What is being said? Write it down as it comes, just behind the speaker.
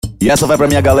E essa vai pra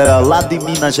minha galera lá de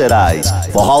Minas Gerais.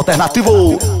 Forró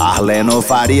Alternativo, ARLENO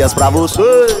FARIAS pra você.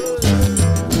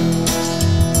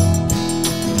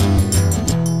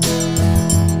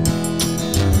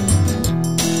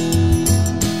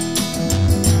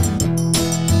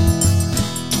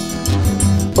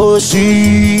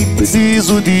 Hoje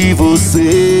preciso de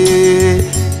você,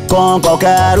 com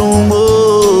qualquer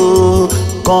humor,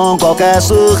 com qualquer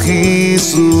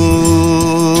sorriso.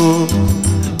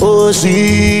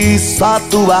 Hoje só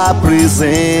tua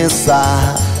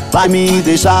presença vai me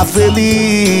deixar feliz.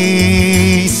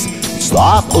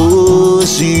 Só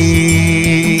hoje.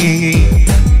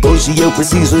 Hoje eu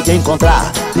preciso te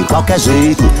encontrar de qualquer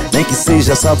jeito, nem que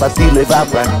seja só pra te levar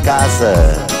pra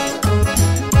casa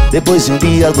depois de um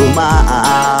dia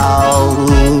normal.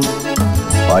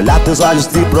 Olhar teus olhos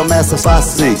de promessas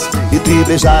fáceis e te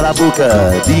beijar a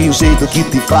boca de um jeito que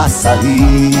te faça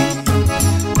rir,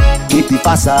 que te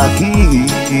faça rir.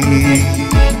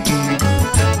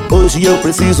 Hoje eu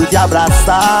preciso te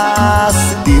abraçar,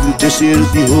 sentir o teu cheiro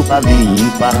de roupa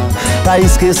limpa, pra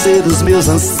esquecer dos meus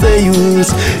anseios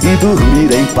e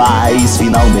dormir em paz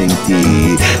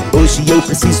finalmente. Hoje eu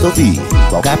preciso ouvir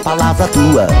qualquer palavra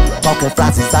tua, qualquer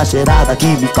frase exagerada que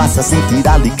me faça sentir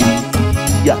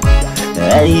alegria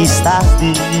em estar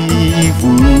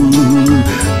vivo.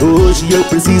 Hoje eu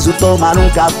preciso tomar um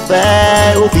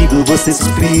café ouvindo você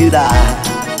suspirar,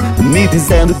 me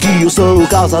dizendo que eu sou o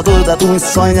causador da tua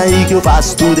insônia e que eu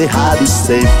faço tudo errado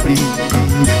sempre,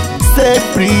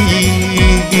 sempre.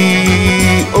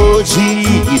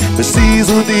 Hoje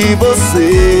preciso de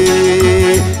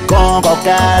você, com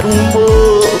qualquer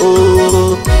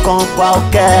humor, com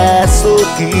qualquer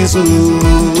sorriso.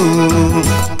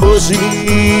 Hoje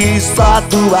só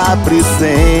tua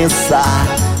presença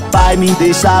vai me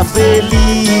deixar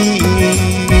feliz.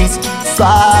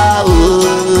 Só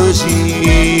hoje.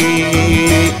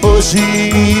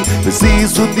 Hoje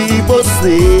preciso de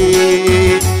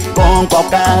você, com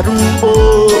qualquer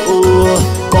humor,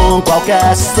 com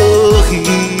qualquer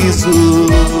sorriso.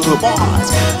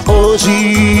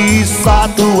 Hoje só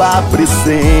tua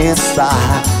presença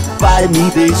vai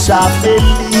me deixar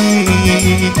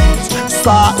feliz.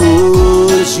 Só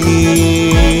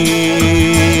hoje.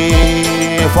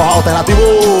 Forró Alternativo.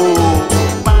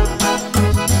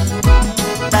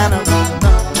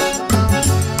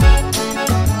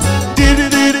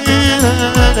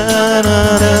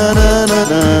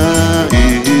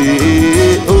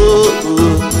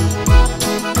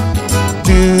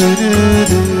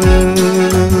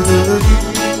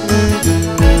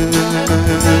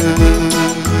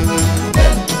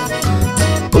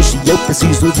 Hoje eu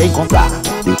preciso te encontrar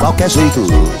de qualquer jeito,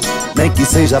 nem que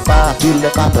seja pra te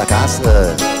levar pra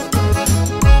casa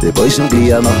depois de um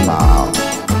dia normal.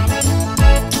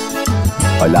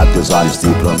 Olhar teus olhos de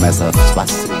promessas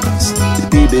fáceis e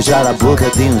te beijar a boca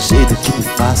de um jeito que te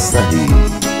faça rir,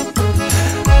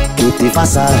 que te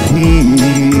faça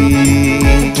rir.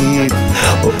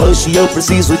 Hoje eu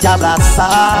preciso te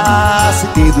abraçar,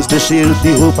 sentir os teus cheiros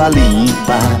de roupa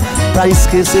limpa, pra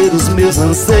esquecer os meus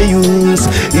anseios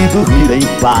e dormir em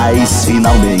paz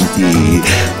finalmente.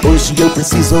 Hoje eu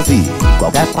preciso ouvir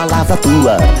qualquer palavra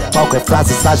tua, qualquer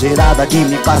frase exagerada que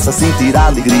me faça sentir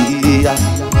alegria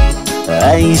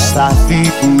em estar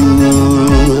vivo.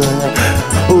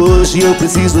 Hoje eu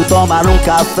preciso tomar um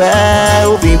café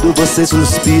ouvindo você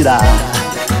suspirar,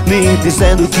 me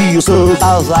dizendo que eu sou o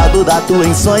causador da tua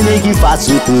insônia e que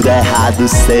faço tudo errado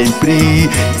sempre,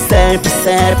 sempre,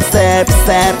 sempre, sempre,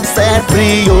 sempre,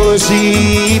 sempre.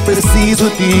 Hoje preciso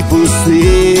de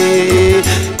você,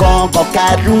 com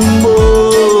qualquer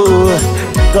humor,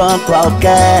 com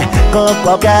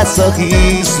qualquer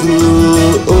sorriso.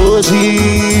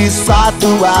 Hoje só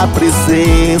tua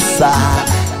presença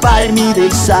vai me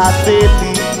deixar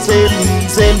feliz,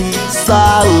 feliz, feliz.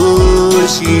 Só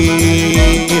hoje.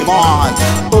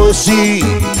 Hoje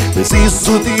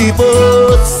preciso de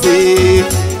você,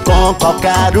 com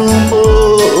qualquer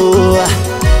humor,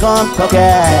 com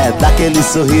qualquer daquele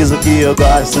sorriso que eu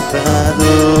gosto tanto.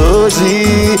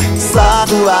 Hoje só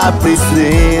tua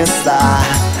presença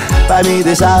vai me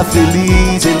deixar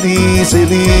feliz, feliz,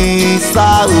 feliz.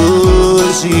 Só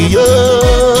hoje.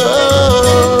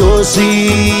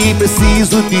 Hoje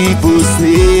preciso de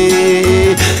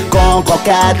você, com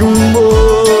qualquer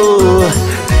humor,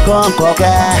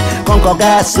 com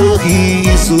qualquer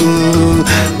sorriso.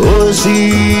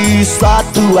 Hoje só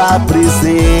tua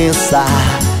presença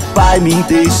vai me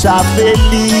deixar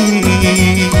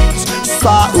feliz.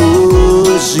 Só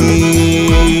hoje.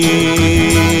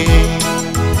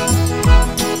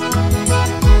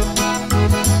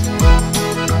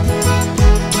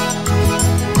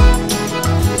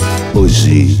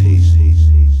 Hoje